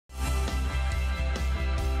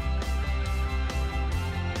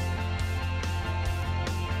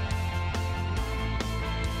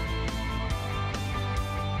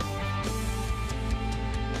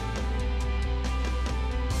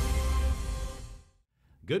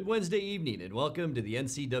Good Wednesday evening and welcome to the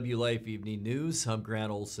NCWLIFE Evening News. I'm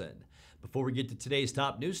Grant Olson. Before we get to today's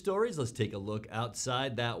top news stories, let's take a look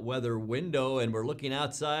outside that weather window, and we're looking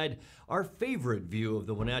outside our favorite view of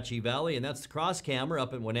the Wenatchee Valley, and that's the cross camera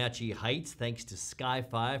up at Wenatchee Heights. Thanks to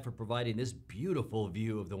Sky5 for providing this beautiful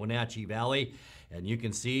view of the Wenatchee Valley. And you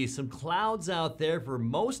can see some clouds out there for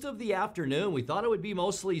most of the afternoon. We thought it would be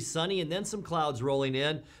mostly sunny and then some clouds rolling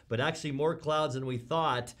in, but actually more clouds than we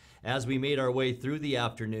thought as we made our way through the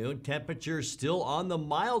afternoon. Temperatures still on the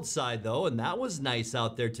mild side though, and that was nice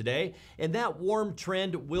out there today. And that warm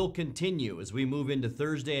trend will continue as we move into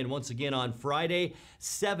Thursday, and once again on Friday,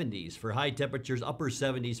 70s for high temperatures, upper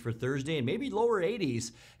 70s for Thursday, and maybe lower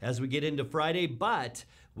 80s as we get into Friday. But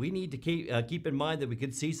we need to keep in mind that we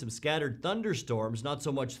could see some scattered thunderstorms, not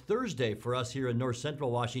so much Thursday for us here in north central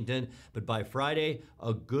Washington, but by Friday,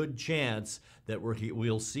 a good chance that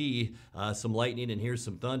we'll see some lightning and hear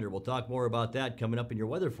some thunder. We'll talk more about that coming up in your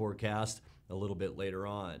weather forecast a little bit later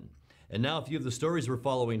on. And now a few of the stories we're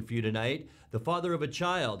following for you tonight. The father of a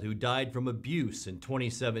child who died from abuse in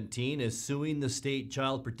 2017 is suing the State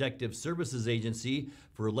Child Protective Services Agency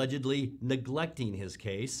for allegedly neglecting his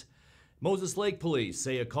case. Moses Lake police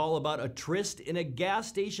say a call about a tryst in a gas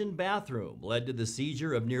station bathroom led to the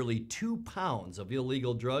seizure of nearly 2 pounds of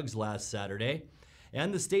illegal drugs last Saturday.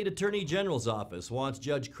 And the State Attorney General's office wants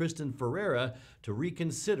Judge Kristen Ferreira to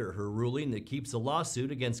reconsider her ruling that keeps a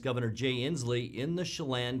lawsuit against Governor Jay Inslee in the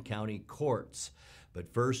Chelan County courts.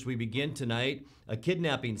 But first, we begin tonight. A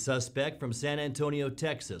kidnapping suspect from San Antonio,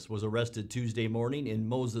 Texas, was arrested Tuesday morning in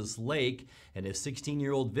Moses Lake, and his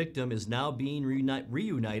 16-year-old victim is now being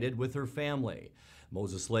reunited with her family.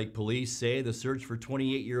 Moses Lake police say the search for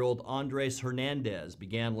 28-year-old Andres Hernandez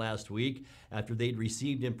began last week after they'd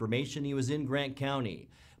received information he was in Grant County.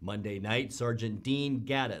 Monday night, Sergeant Dean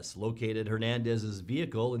Gaddis located Hernandez's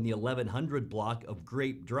vehicle in the 1100 block of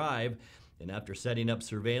Grape Drive, and after setting up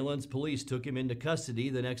surveillance, police took him into custody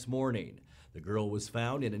the next morning. The girl was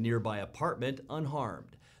found in a nearby apartment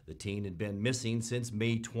unharmed. The teen had been missing since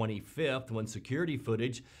May 25th when security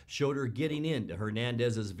footage showed her getting into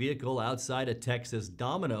Hernandez's vehicle outside a Texas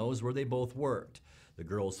Domino's where they both worked. The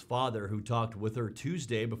girl's father, who talked with her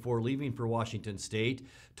Tuesday before leaving for Washington State,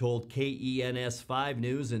 told KENS 5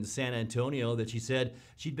 News in San Antonio that she said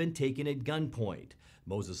she'd been taken at gunpoint.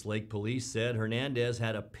 Moses Lake police said Hernandez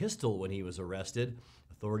had a pistol when he was arrested.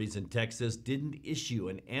 Authorities in Texas didn't issue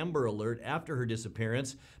an Amber Alert after her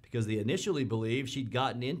disappearance because they initially believed she'd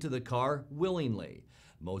gotten into the car willingly.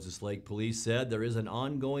 Moses Lake police said there is an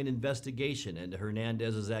ongoing investigation into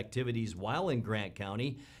Hernandez's activities while in Grant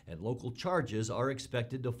County, and local charges are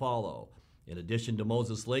expected to follow. In addition to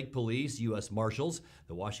Moses Lake police, U.S. Marshals,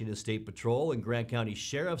 the Washington State Patrol, and Grant County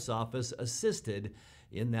Sheriff's Office assisted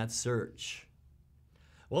in that search.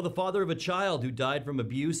 Well, the father of a child who died from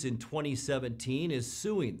abuse in 2017 is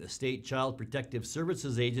suing the State Child Protective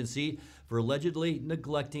Services Agency for allegedly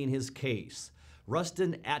neglecting his case.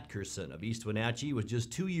 Rustin Atkerson of East Wenatchee was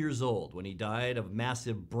just 2 years old when he died of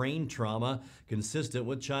massive brain trauma consistent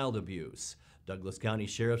with child abuse. Douglas County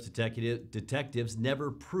Sheriff's detectives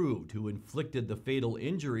never proved who inflicted the fatal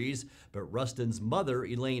injuries, but Rustin's mother,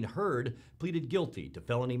 Elaine Hurd, pleaded guilty to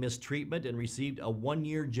felony mistreatment and received a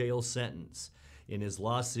 1-year jail sentence. In his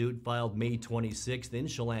lawsuit filed May 26th in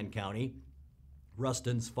Chelan County,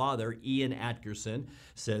 Rustin's father, Ian Atkerson,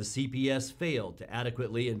 says CPS failed to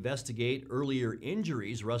adequately investigate earlier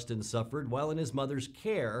injuries Rustin suffered while in his mother's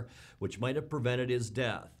care, which might have prevented his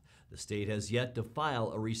death. The state has yet to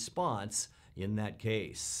file a response in that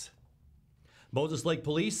case. Moses Lake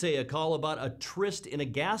police say a call about a tryst in a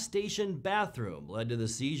gas station bathroom led to the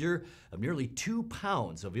seizure of nearly 2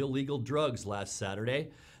 pounds of illegal drugs last Saturday.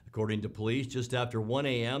 According to police, just after 1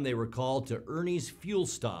 a.m., they were called to Ernie's Fuel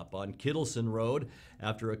Stop on Kittleson Road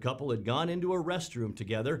after a couple had gone into a restroom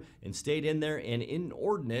together and stayed in there an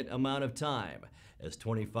inordinate amount of time. As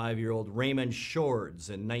 25-year-old Raymond Shords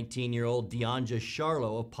and 19-year-old Deonja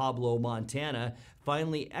Charlo of Pablo, Montana,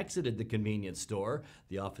 finally exited the convenience store,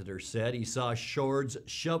 the officer said he saw Shords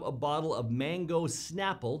shove a bottle of mango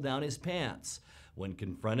Snapple down his pants. When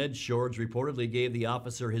confronted, Shords reportedly gave the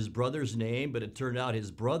officer his brother's name, but it turned out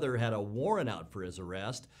his brother had a warrant out for his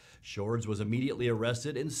arrest. Shords was immediately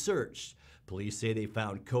arrested and searched. Police say they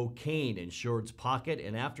found cocaine in Shords' pocket,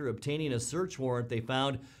 and after obtaining a search warrant, they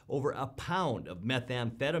found over a pound of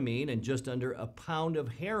methamphetamine and just under a pound of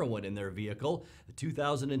heroin in their vehicle, a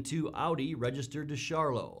 2002 Audi registered to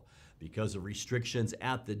Charlo. Because of restrictions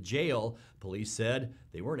at the jail, police said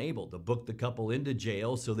they weren't able to book the couple into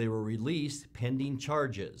jail, so they were released pending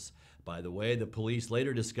charges. By the way, the police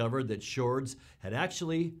later discovered that Shords had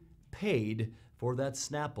actually paid for that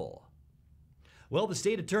Snapple. Well, the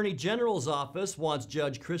state attorney general's office wants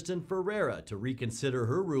Judge Kristen Ferreira to reconsider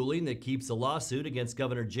her ruling that keeps a lawsuit against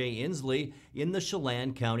Governor Jay Inslee in the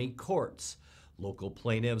Chelan County courts. Local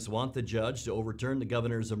plaintiffs want the judge to overturn the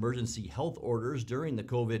governor's emergency health orders during the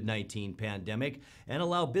COVID-19 pandemic and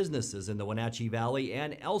allow businesses in the Wenatchee Valley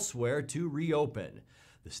and elsewhere to reopen.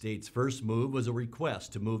 The state's first move was a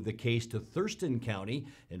request to move the case to Thurston County,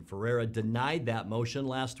 and Ferreira denied that motion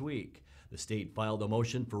last week. The state filed a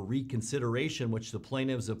motion for reconsideration, which the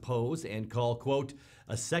plaintiffs oppose and call, quote,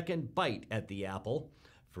 a second bite at the apple.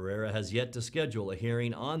 Ferreira has yet to schedule a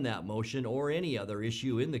hearing on that motion or any other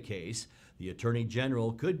issue in the case. The Attorney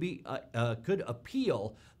General could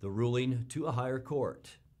appeal the ruling to a higher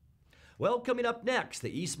court. Well, coming up next,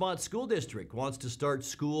 the Eastmont School District wants to start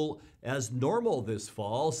school as normal this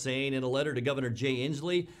fall, saying in a letter to Governor Jay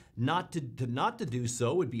Inslee not to do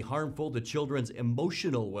so would be harmful to children's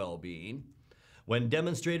emotional well-being. When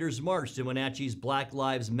demonstrators marched in Wenatchee's Black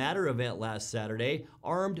Lives Matter event last Saturday,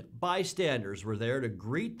 armed bystanders were there to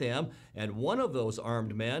greet them, and one of those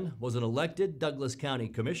armed men was an elected Douglas County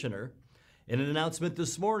Commissioner. In an announcement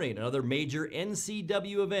this morning, another major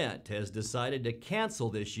NCW event has decided to cancel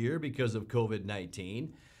this year because of COVID-19.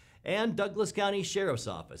 And Douglas County Sheriff's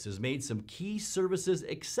Office has made some key services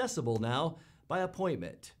accessible now by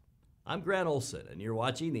appointment. I'm Grant Olson, and you're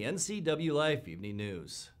watching the NCWLIFE Evening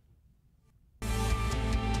News.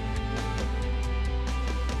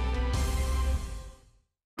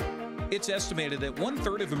 It's estimated that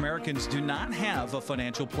 1/3 of Americans do not have a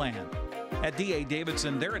financial plan. At D.A.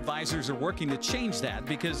 Davidson, their advisors are working to change that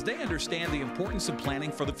because they understand the importance of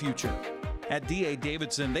planning for the future. At D.A.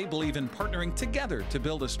 Davidson, they believe in partnering together to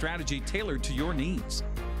build a strategy tailored to your needs.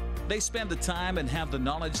 They spend the time and have the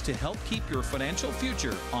knowledge to help keep your financial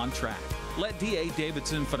future on track. Let D.A.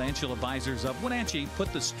 Davidson Financial Advisors of Wenatchee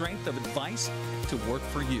put the strength of advice to work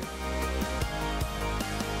for you.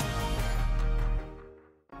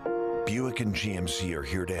 Buick and GMC are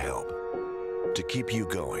here to help, to keep you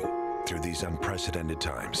going through these unprecedented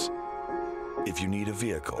times. If you need a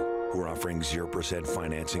vehicle, we're offering 0%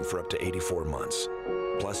 financing for up to 84 months.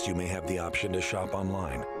 Plus, you may have the option to shop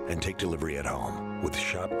online and take delivery at home with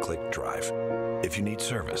Shop, Click, Drive. If you need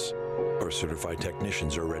service, our certified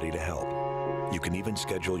technicians are ready to help. You can even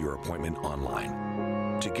schedule your appointment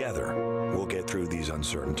online. Together, we'll get through these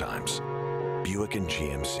uncertain times. Buick and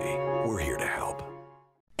GMC, we're here to help.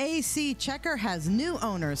 AC Checker has new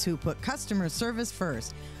owners who put customer service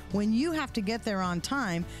first. When you have to get there on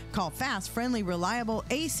time, call fast, friendly, reliable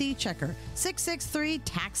AC Checker,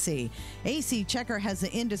 663-TAXI. AC Checker has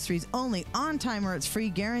the industry's only on-time or it's free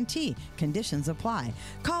guarantee. Conditions apply.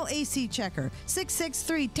 Call AC Checker,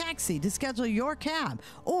 663-TAXI to schedule your cab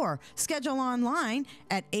or schedule online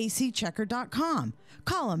at acchecker.com.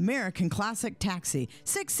 Call American Classic Taxi,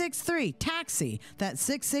 663-TAXI. That's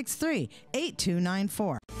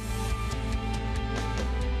 663-8294.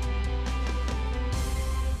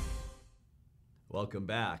 Welcome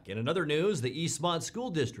back. In another news, the Eastmont School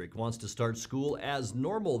District wants to start school as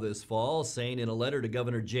normal this fall, saying in a letter to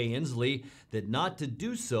Governor Jay Inslee that not to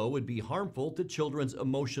do so would be harmful to children's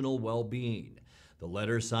emotional well-being. The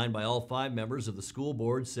letter, signed by all 5 members of the school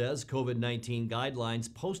board, says COVID-19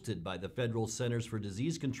 guidelines posted by the Federal Centers for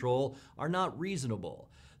Disease Control are not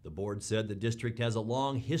reasonable. The board said the district has a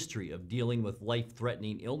long history of dealing with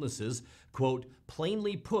life-threatening illnesses. Quote,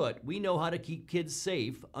 plainly put, we know how to keep kids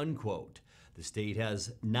safe, unquote. The state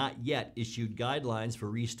has not yet issued guidelines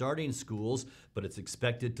for restarting schools, but that's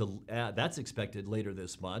expected later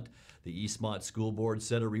this month. The Eastmont School Board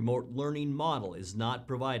said a remote learning model is not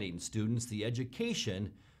providing students the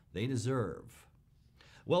education they deserve.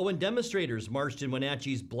 Well, when demonstrators marched in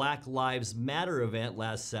Wenatchee's Black Lives Matter event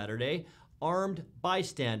last Saturday, armed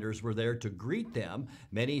bystanders were there to greet them,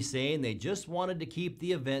 many saying they just wanted to keep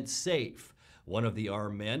the event safe. One of the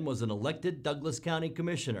armed men was an elected Douglas County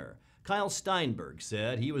Commissioner. Kyle Steinberg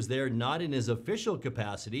said he was there not in his official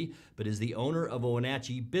capacity, but as the owner of a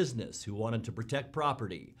Wenatchee business who wanted to protect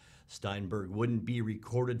property. Steinberg wouldn't be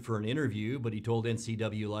recorded for an interview, but he told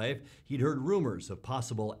NCWLIFE he'd heard rumors of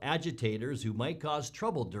possible agitators who might cause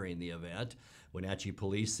trouble during the event. Wenatchee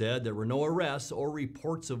police said there were no arrests or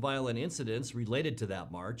reports of violent incidents related to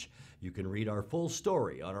that march. You can read our full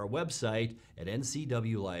story on our website at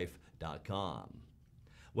ncwlife.com.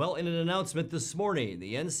 Well, in an announcement this morning,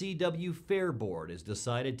 the NCW Fair Board has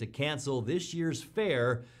decided to cancel this year's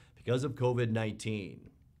fair because of COVID-19.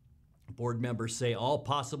 Board members say all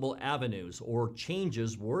possible avenues or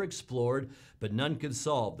changes were explored, but none could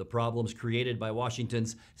solve the problems created by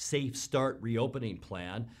Washington's Safe Start reopening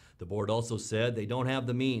plan. The board also said they don't have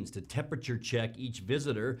the means to temperature check each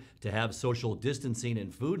visitor, to have social distancing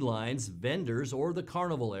in food lines, vendors, or the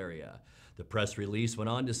carnival area. The press release went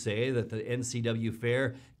on to say that the NCW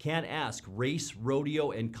Fair can't ask race,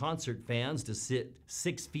 rodeo, and concert fans to sit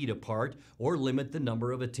 6 feet apart or limit the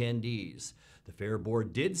number of attendees. The Fair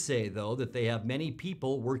Board did say, though, that they have many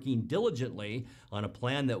people working diligently on a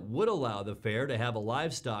plan that would allow the fair to have a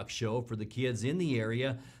livestock show for the kids in the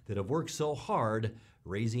area that have worked so hard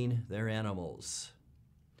raising their animals.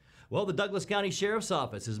 Well, the Douglas County Sheriff's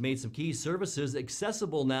Office has made some key services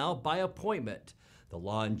accessible now by appointment. The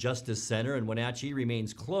Law and Justice Center in Wenatchee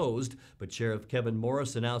remains closed, but Sheriff Kevin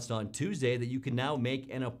Morris announced on Tuesday that you can now make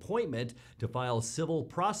an appointment to file civil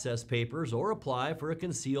process papers or apply for a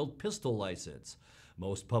concealed pistol license.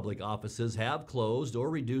 Most public offices have closed or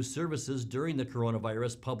reduced services during the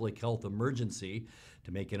coronavirus public health emergency.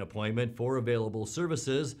 To make an appointment for available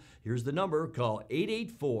services, here's the number. Call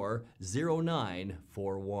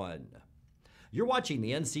 884-0941. You're watching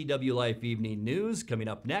the NCWLIFE Evening News. Coming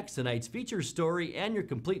up next, tonight's feature story and your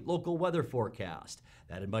complete local weather forecast.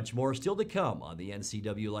 That and much more still to come on the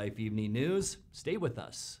NCWLIFE Evening News. Stay with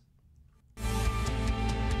us.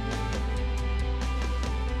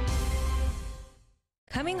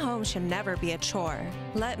 Coming home should never be a chore.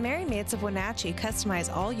 Let Mary Maids of Wenatchee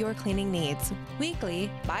customize all your cleaning needs.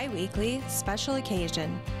 Weekly, bi-weekly, special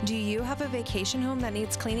occasion. Do you have a vacation home that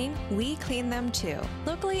needs cleaning? We clean them too.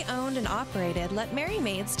 Locally owned and operated, let Mary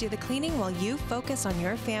Maids do the cleaning while you focus on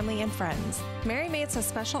your family and friends. Mary Maids has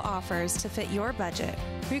special offers to fit your budget.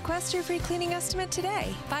 Request your free cleaning estimate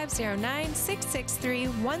today.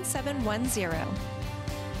 509-663-1710.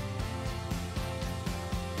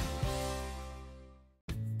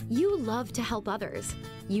 You love to help others.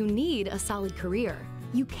 You need a solid career.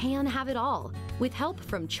 You can have it all with help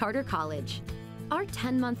from Charter College. Our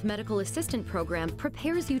 10-month medical assistant program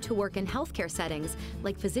prepares you to work in healthcare settings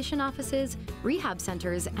like physician offices, rehab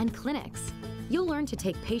centers, and clinics. You'll learn to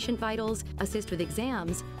take patient vitals, assist with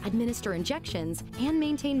exams, administer injections, and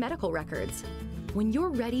maintain medical records. When you're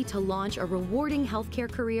ready to launch a rewarding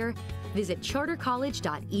healthcare career, visit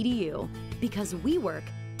chartercollege.edu because we work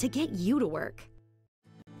to get you to work.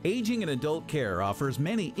 Aging and Adult Care offers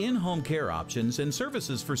many in-home care options and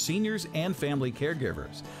services for seniors and family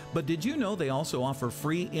caregivers. But did you know they also offer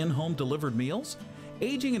free in-home delivered meals?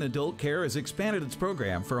 Aging and Adult Care has expanded its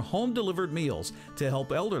program for home-delivered meals to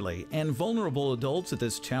help elderly and vulnerable adults at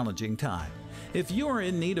this challenging time. If you are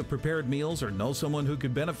in need of prepared meals or know someone who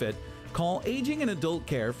could benefit, call Aging and Adult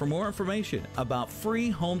Care for more information about free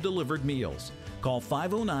home-delivered meals. Call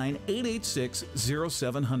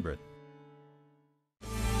 509-886-0700.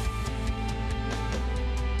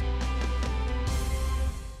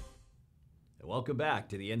 Welcome back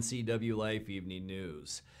to the NCWLIFE Evening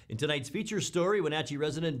News. In tonight's feature story, Wenatchee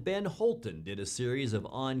resident Ben Holton did a series of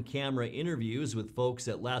on-camera interviews with folks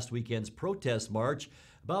at last weekend's protest march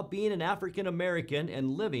about being an African American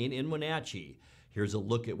and living in Wenatchee. Here's a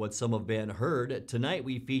look at what some of Ben heard. Tonight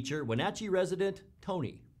we feature Wenatchee resident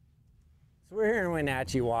Tony. So we're here in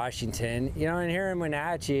Wenatchee, Washington. And here in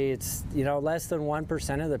Wenatchee, it's, less than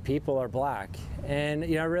 1% of the people are black. And,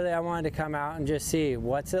 really I wanted to come out and just see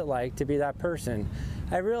what's it like to be that person.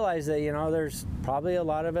 I realize that, there's probably a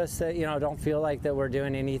lot of us that, don't feel like that we're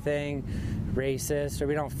doing anything racist or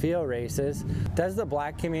we don't feel racist. Does the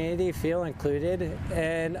black community feel included?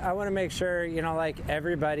 And I want to make sure, like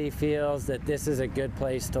everybody feels that this is a good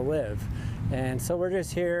place to live. And so we're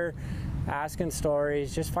just here asking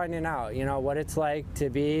stories, just finding out, what it's like to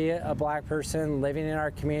be a black person living in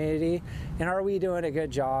our community, and are we doing a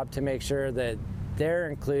good job to make sure that they're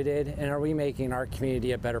included, and are we making our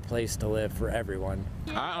community a better place to live for everyone?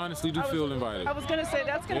 I honestly do feel invited. I was going to say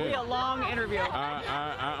that's going to be a long interview.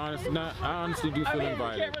 I honestly do feel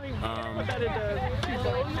invited. You can't really put that into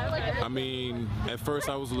I mean, at first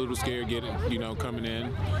I was a little scared getting, coming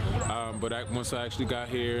in, but once I actually got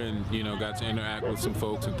here and got to interact with some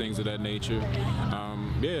folks and things of that nature,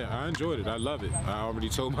 yeah, I enjoyed it. I love it. I already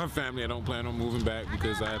told my family I don't plan on moving back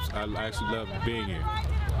because I actually love being here.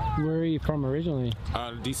 Where are you from originally?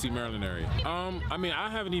 DC, Maryland area. I mean, I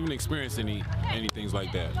haven't even experienced any things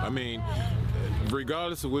like that. I mean,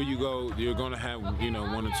 regardless of where you go, you're going to have, 1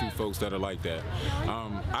 or 2 folks that are like that.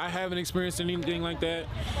 I haven't experienced anything like that.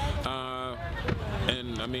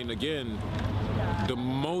 And I mean, again, the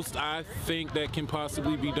most I think that can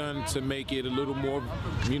possibly be done to make it a little more,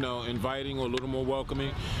 inviting or a little more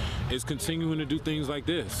welcoming is continuing to do things like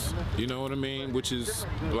this. You know what I mean? Which is,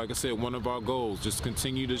 like I said, one of our goals. Just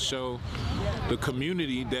continue to show the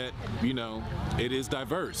community that, you know, it is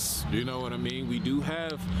diverse. You know what I mean? We do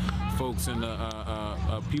have folks and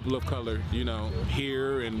people of color, you know,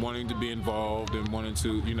 here and wanting to be involved and wanting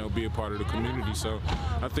to, you know, be a part of the community. So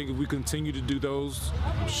I think if we continue to do those,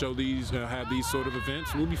 show these, have these sort of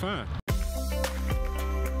events, we'll be fine.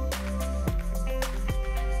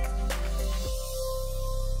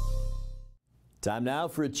 Time now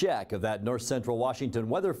for a check of that north central Washington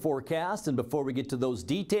weather forecast. And before we get to those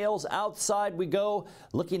details, outside we go,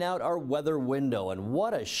 looking out our weather window. And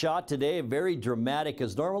what a shot today, very dramatic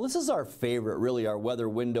as normal. This is our favorite, really, our weather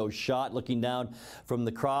window shot, looking down from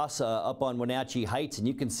the cross up on Wenatchee Heights. And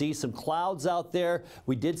you can see some clouds out there.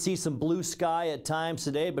 We did see some blue sky at times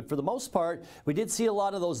today, but for the most part, we did see a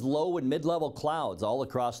lot of those low and mid-level clouds all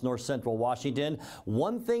across north central Washington.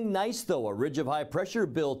 One thing nice, though, a ridge of high pressure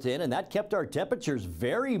built in, and that kept our temperatures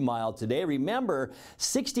very mild today. Remember,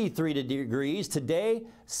 63 degrees today,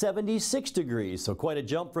 76 degrees. So quite a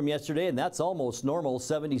jump from yesterday, and that's almost normal.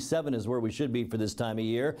 77 is where we should be for this time of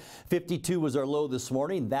year. 52 was our low this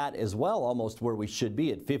morning. That as well, almost where we should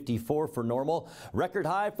be at 54 for normal. Record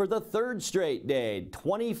high for the third straight day.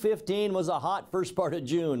 2015 was a hot first part of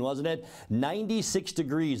June, wasn't it? 96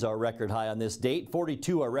 degrees our record high on this date.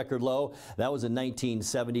 42 our record low. That was in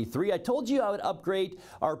 1973. I told you I would upgrade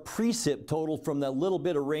our precip total from that little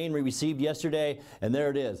bit of rain we received yesterday, and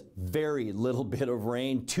there it is. Very little bit of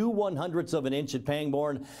rain. 2/100ths of an inch at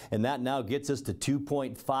Pangborn, and that now gets us to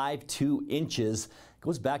 2.52 inches.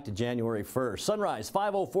 Goes back to January 1st. Sunrise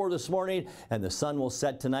 5:04 this morning, and the sun will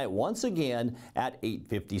set tonight once again at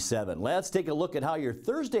 8:57. Let's take a look at how your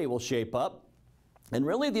Thursday will shape up. And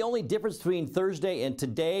really the only difference between Thursday and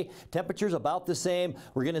today, temperatures about the same.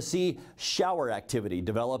 We're going to see shower activity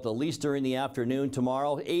develop at least during the afternoon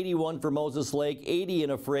tomorrow. 81 for Moses Lake, 80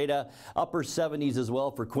 in Ephrata, upper 70s as well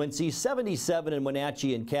for Quincy, 77 in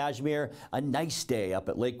Wenatchee and Kashmir. A nice day up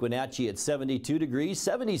at Lake Wenatchee at 72 degrees,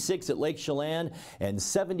 76 at Lake Chelan, and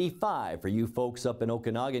 75 for you folks up in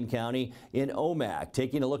Okanagan County in Omak.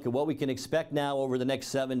 Taking a look at what we can expect now over the next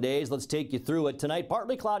 7 days. Let's take you through it. Tonight,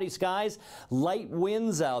 partly cloudy skies, light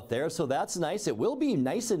winds out there, so that's nice. It will be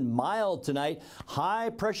nice and mild tonight.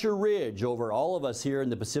 High pressure ridge over all of us here in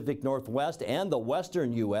the Pacific Northwest and the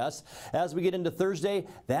western U.S. As we get into Thursday,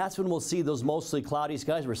 that's when we'll see those mostly cloudy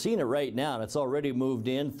skies. We're seeing it right now, and it's already moved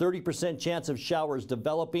in. 30% chance of showers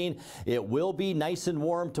developing. It will be nice and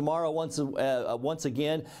warm tomorrow once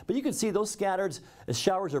again, but you can see those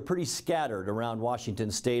showers are pretty scattered around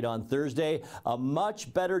Washington State on Thursday. A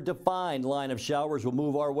much better defined line of showers will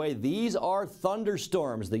move our way. These are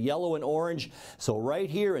thunderstorms, the yellow and orange. So right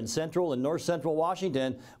here in central and north central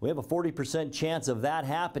Washington, we have a 40% chance of that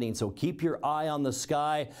happening. So keep your eye on the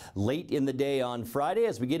sky late in the day on Friday.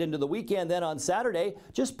 As we get into the weekend, then on Saturday,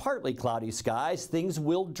 just partly cloudy skies. Things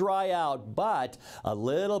will dry out, but a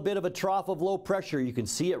little bit of a trough of low pressure, you can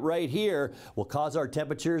see it right here, will cause our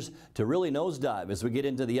temperatures to really nosedive as we get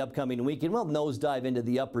into the upcoming weekend. We'll nosedive into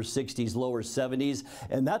the upper 60s, lower 70s,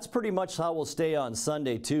 and that's pretty much how we'll stay on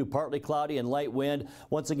Sunday too. Partly cloudy and light wind.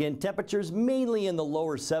 Once again, temperatures mainly in the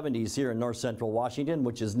lower 70s here in north central Washington,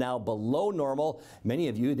 which is now below normal. Many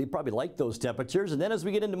of you, they probably like those temperatures. And then as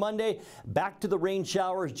we get into Monday, back to the rain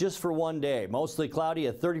showers just for one day. Mostly cloudy,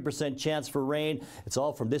 a 30% chance for rain. It's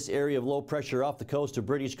all from this area of low pressure off the coast of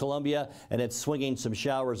British Columbia, and it's swinging some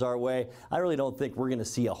showers our way. I really don't think we're going to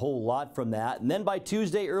see a whole lot from that. And then by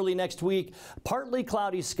Tuesday, early next week, partly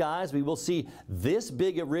cloudy skies. We will see this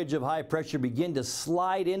big a ridge of high pressure begin to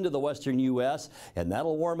slide into the western U.S., and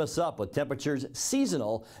that'll warm us up with temperatures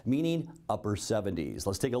seasonal, meaning upper 70s.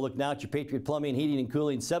 Let's take a look now at your Patriot Plumbing, Heating, and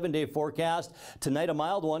Cooling 7-day forecast. Tonight, a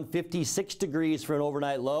mild one, 56 degrees for an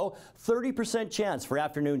overnight low, 30% chance for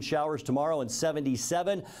afternoon showers tomorrow, and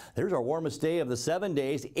 77. There's our warmest day of the 7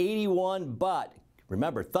 days, 81, but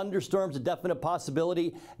remember, thunderstorms a definite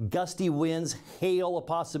possibility, gusty winds, hail a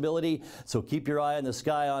possibility, so keep your eye on the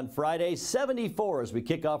sky on Friday. 74 as we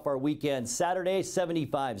kick off our weekend Saturday,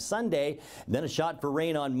 75 Sunday, and then a shot for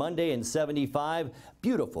rain on Monday and 75.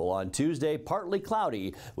 Beautiful on Tuesday, partly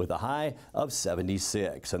cloudy with a high of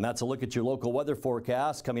 76. And that's a look at your local weather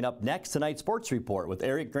forecast. Coming up next, tonight's sports report with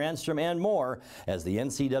Eric Granstrom and more as the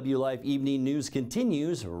NCWLIFE Evening News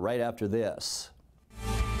continues right after this.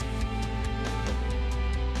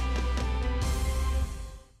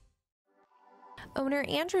 Owner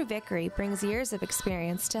Andrew Vickery brings years of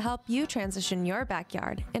experience to help you transition your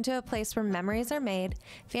backyard into a place where memories are made,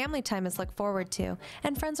 family time is looked forward to,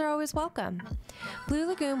 and friends are always welcome. Blue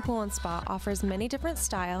Lagoon Pool and Spa offers many different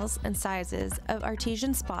styles and sizes of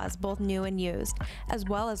artesian spas, both new and used, as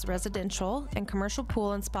well as residential and commercial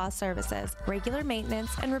pool and spa services, regular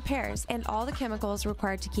maintenance and repairs, and all the chemicals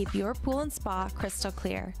required to keep your pool and spa crystal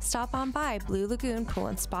clear. Stop on by Blue Lagoon Pool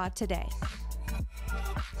and Spa today.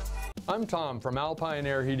 I'm Tom from Alpine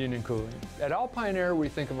Air Heating and Cooling. At Alpine Air, we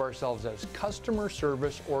think of ourselves as customer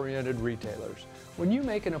service-oriented retailers. When you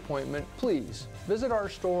make an appointment, please visit our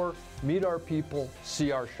store, meet our people,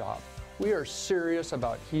 see our shop. We are serious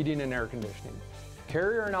about heating and air conditioning.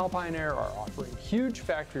 Carrier and Alpine Air are offering huge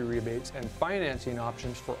factory rebates and financing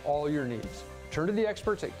options for all your needs. Turn to the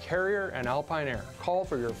experts at Carrier and Alpine Air. Call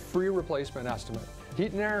for your free replacement estimate.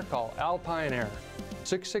 Heat and air, call Alpine Air,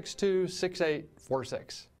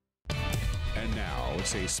 662-6846. And now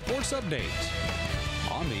it's a sports update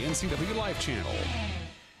on the NCWLIFE channel.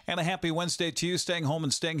 And a happy Wednesday to you, staying home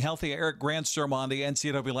and staying healthy. Eric Granstrom on the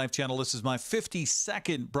NCWLIFE channel. This is my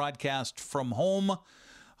 52nd broadcast from home.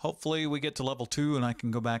 Hopefully we get to level 2 and I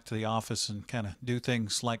can go back to the office and kind of do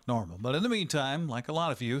things like normal. But in the meantime, like a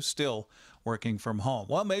lot of you, still working from home.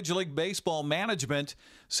 Well, Major League Baseball management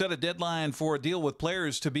set a deadline for a deal with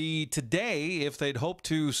players to be today if they'd hoped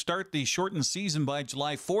to start the shortened season by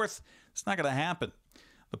July 4th. It's not going to happen.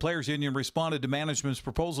 The Players Union responded to management's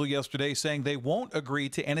proposal yesterday saying they won't agree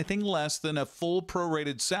to anything less than a full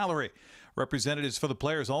prorated salary. Representatives for the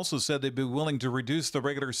players also said they'd be willing to reduce the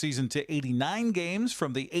regular season to 89 games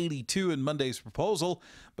from the 82 in Monday's proposal,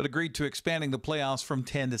 but agreed to expanding the playoffs from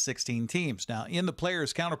 10 to 16 teams. Now, in the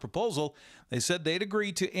players' counterproposal, they said they'd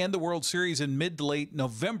agree to end the World Series in mid to late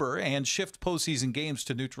November and shift postseason games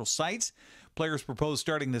to neutral sites. Players proposed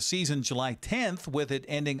starting the season July 10th, with it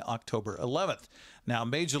ending October 11th. Now,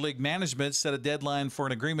 Major League Management set a deadline for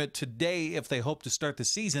an agreement today if they hope to start the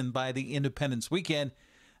season by the Independence weekend.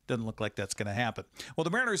 Doesn't look like that's going to happen. Well, the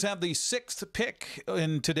Mariners have the 6th pick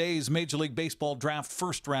in today's Major League Baseball draft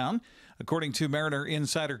first round. According to Mariner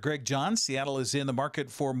insider Greg John, Seattle is in the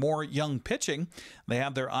market for more young pitching. They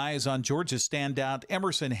have their eyes on Georgia's standout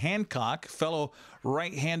Emerson Hancock, fellow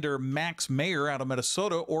right-hander Max Mayer out of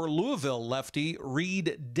Minnesota, or Louisville lefty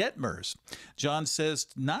Reed Detmers. John says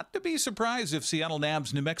not to be surprised if Seattle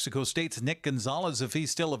nabs New Mexico State's Nick Gonzalez if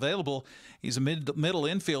he's still available. He's a middle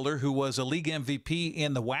infielder who was a league MVP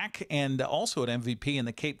in the WAC and also an MVP in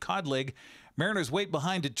the Cape Cod League. Mariners wait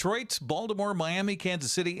behind Detroit, Baltimore, Miami,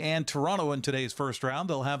 Kansas City, and Toronto in today's first round.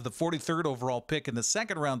 They'll have the 43rd overall pick in the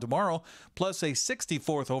second round tomorrow, plus a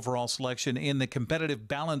 64th overall selection in the competitive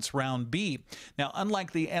balance round B. Now,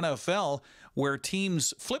 unlike the NFL, where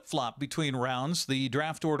teams flip-flop between rounds, the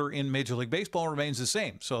draft order in Major League Baseball remains the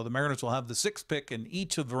same. So the Mariners will have the 6th pick in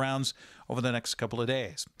each of the rounds over the next couple of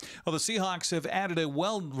days. Well, the Seahawks have added a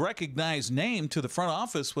well-recognized name to the front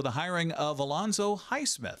office with the hiring of Alonzo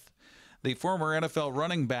Highsmith. The former NFL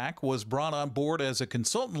running back was brought on board as a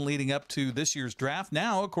consultant leading up to this year's draft.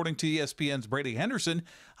 Now, according to ESPN's Brady Henderson,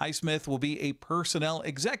 Highsmith will be a personnel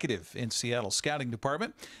executive in Seattle's scouting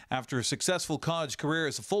department. After a successful college career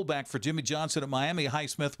as a fullback for Jimmy Johnson at Miami,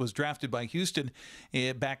 Highsmith was drafted by Houston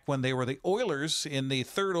back when they were the Oilers in the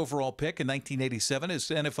 3rd overall pick in 1987. His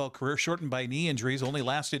NFL career, shortened by knee injuries, only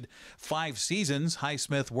lasted 5 seasons.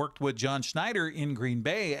 Highsmith worked with John Schneider in Green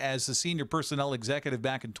Bay as the senior personnel executive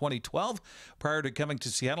back in 2012. Prior to coming to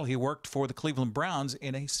Seattle, he worked for the Cleveland Browns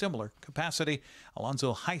in a similar capacity.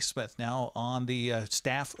 Alonzo Highsmith now on the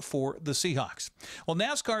staff for the Seahawks. Well,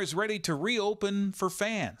 NASCAR is ready to reopen for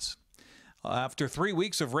fans. After 3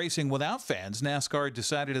 weeks of racing without fans, NASCAR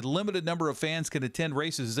decided a limited number of fans can attend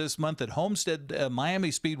races this month at Homestead Miami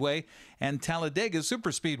Speedway and Talladega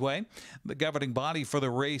Superspeedway. The governing body for the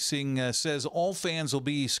racing says all fans will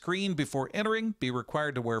be screened before entering, be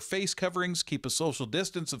required to wear face coverings, keep a social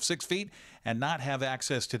distance of 6 feet, and not have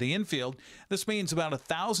access to the infield. This means about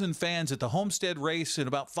 1,000 fans at the Homestead race and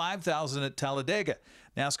about 5,000 at Talladega.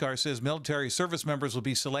 NASCAR says military service members will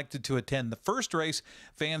be selected to attend the first race.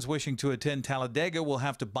 Fans wishing to attend Talladega will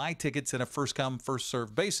have to buy tickets on a first-come,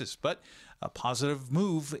 first-served basis. But a positive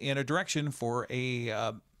move in a direction for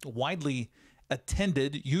a widely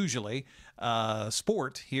attended, usually,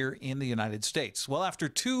 sport here in the United States. Well, after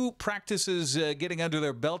 2 practices getting under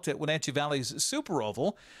their belt at Wenatchee Valley's Super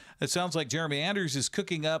Oval, it sounds like Jeremy Andrews is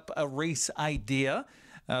cooking up a race idea.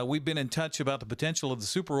 We've been in touch about the potential of the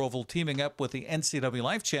Super Oval teaming up with the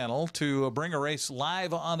NCWLIFE channel to bring a race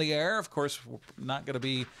live on the air. Of course, we're not going to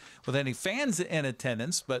be with any fans in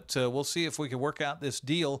attendance, but we'll see if we can work out this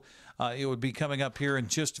deal. It would be coming up here in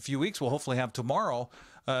just a few weeks. We'll hopefully have tomorrow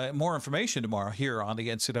more information tomorrow here on the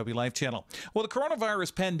NCW Life channel. Well, the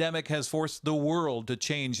coronavirus pandemic has forced the world to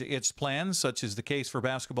change its plans, such as the case for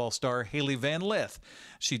basketball star Hailey Van Lith.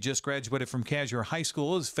 She just graduated from Cashier High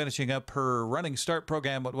School, is finishing up her running start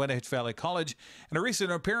program at Wenatchee Valley College. In a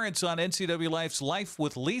recent appearance on NCW Life's Life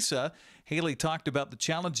with Lisa, Hailey talked about the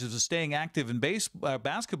challenges of staying active in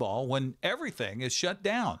basketball when everything is shut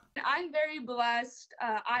down. I'm very blessed.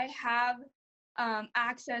 I have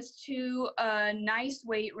access to a nice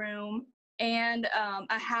weight room and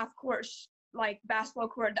a half court basketball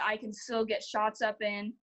court that I can still get shots up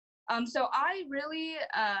in. So I really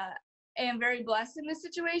am very blessed in this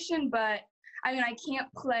situation, but I mean, I can't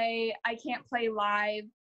play live,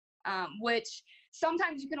 which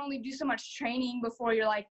sometimes you can only do so much training before you're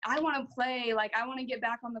like, I want to play, I want to get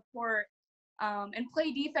back on the court and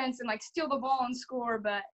play defense and steal the ball and score.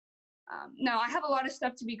 But no, I have a lot of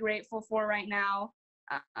stuff to be grateful for right now.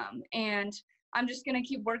 And I'm just going to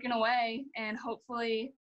keep working away, and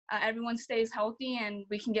hopefully everyone stays healthy and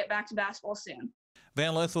we can get back to basketball soon.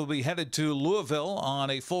 Van Lith will be headed to Louisville on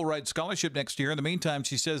a full-ride scholarship next year. In the meantime,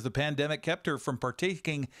 she says the pandemic kept her from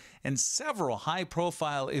partaking in several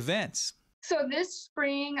high-profile events. So this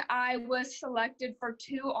spring, I was selected for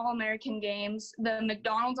 2 All-American games, the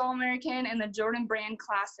McDonald's All-American and the Jordan Brand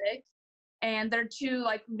Classic. And they're 2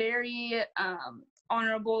 very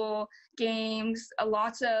honorable games.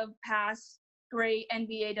 Lots of past great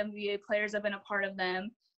NBA, WNBA players have been a part of them.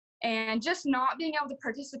 And just not being able to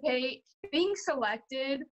participate, being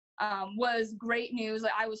selected was great news.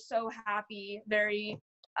 I was so happy, very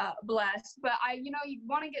blessed. But you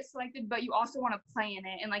want to get selected, but you also want to play in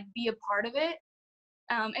it and be a part of it.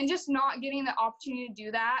 And just not getting the opportunity to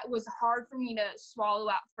do that was hard for me to swallow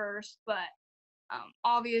at first. But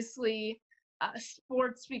obviously,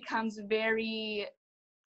 sports becomes very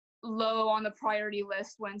low on the priority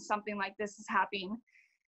list when something like this is happening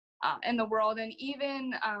in the world. And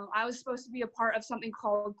even I was supposed to be a part of something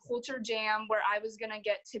called Culture Jam, where I was going to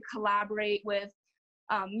get to collaborate with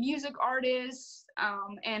music artists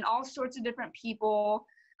and all sorts of different people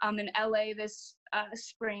in LA this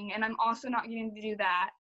spring. And I'm also not getting to do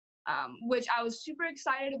that, which I was super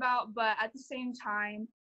excited about. But at the same time,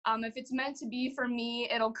 if it's meant to be for me,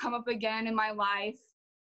 it'll come up again in my life.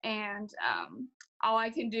 And all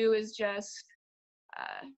I can do is just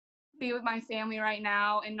be with my family right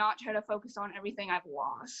now and not try to focus on everything I've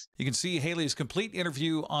lost. You can see Hailey's complete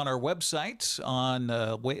interview on our website on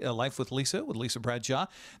Life with Lisa Bradshaw.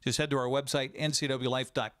 Just head to our website,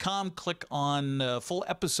 ncwlife.com, click on full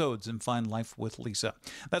episodes and find Life with Lisa.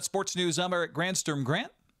 That's sports news. I'm Eric Granstrom.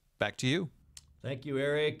 Grant, back to you. Thank you,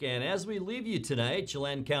 Eric. And as we leave you tonight,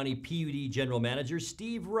 Chelan County PUD General Manager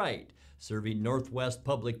Steve Wright, serving Northwest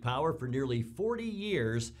Public Power for nearly 40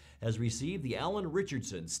 years, has received the Alan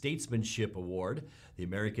Richardson Statesmanship Award. The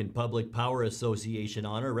American Public Power Association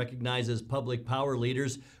honor recognizes public power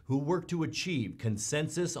leaders who work to achieve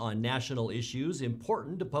consensus on national issues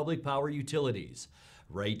important to public power utilities.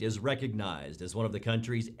 Wright is recognized as one of the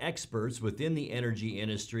country's experts within the energy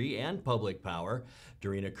industry and public power.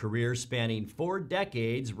 During a career spanning 4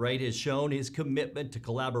 decades, Wright has shown his commitment to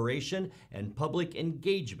collaboration and public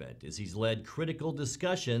engagement as he's led critical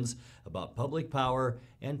discussions about public power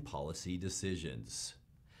and policy decisions.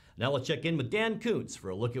 Now let's check in with Dan Kuntz for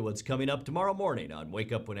a look at what's coming up tomorrow morning on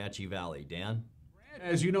Wake Up Wenatchee Valley. Dan?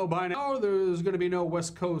 As you know by now, there's going to be no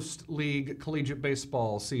West Coast League collegiate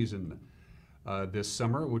baseball season this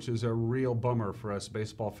summer, which is a real bummer for us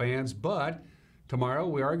baseball fans. But tomorrow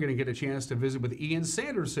we are going to get a chance to visit with Ian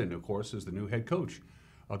Sanderson, of course, as the new head coach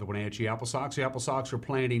of the Wenatchee Apple Sox. The Apple Sox are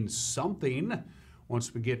planning something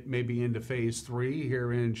once we get maybe into phase 3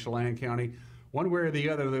 here in Chelan County. One way or the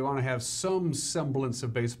other, they want to have some semblance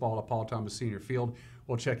of baseball at Paul Thomas Senior Field.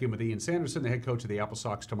 We'll check in with Ian Sanderson, the head coach of the Apple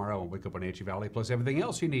Sox, tomorrow on Wake Up Wenatchee Valley, plus everything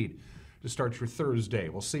else you need to start your Thursday.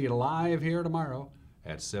 We'll see you live here tomorrow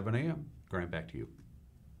at 7 a.m. Grant, back to you.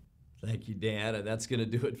 Thank you, Dan. And that's going to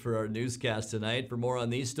do it for our newscast tonight. For more on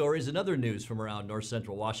these stories and other news from around North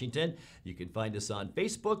Central Washington, you can find us on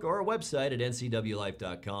Facebook or our website at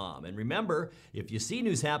ncwlife.com. And remember, if you see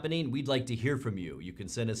news happening, we'd like to hear from you. You can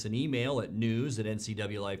send us an email at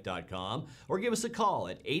news@ncwlife.com or give us a call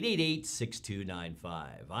at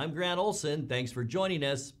 888-6295. I'm Grant Olson. Thanks for joining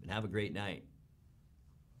us, and have a great night.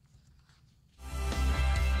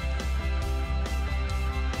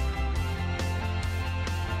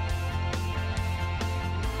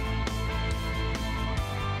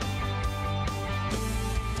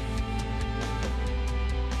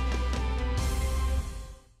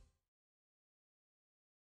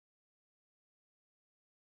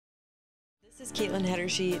 This is Caitlin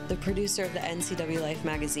Hedershe, the producer of the NCWLIFE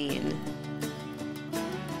magazine.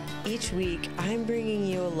 Each week, I'm bringing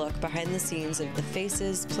you a look behind the scenes of the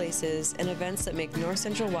faces, places, and events that make North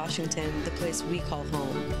Central Washington the place we call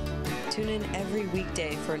home. Tune in every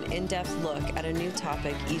weekday for an in-depth look at a new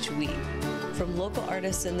topic each week. From local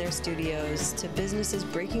artists in their studios to businesses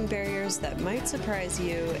breaking barriers that might surprise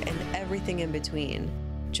you and everything in between.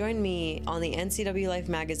 Join me on the NCWLIFE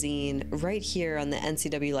magazine right here on the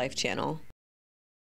NCWLIFE channel.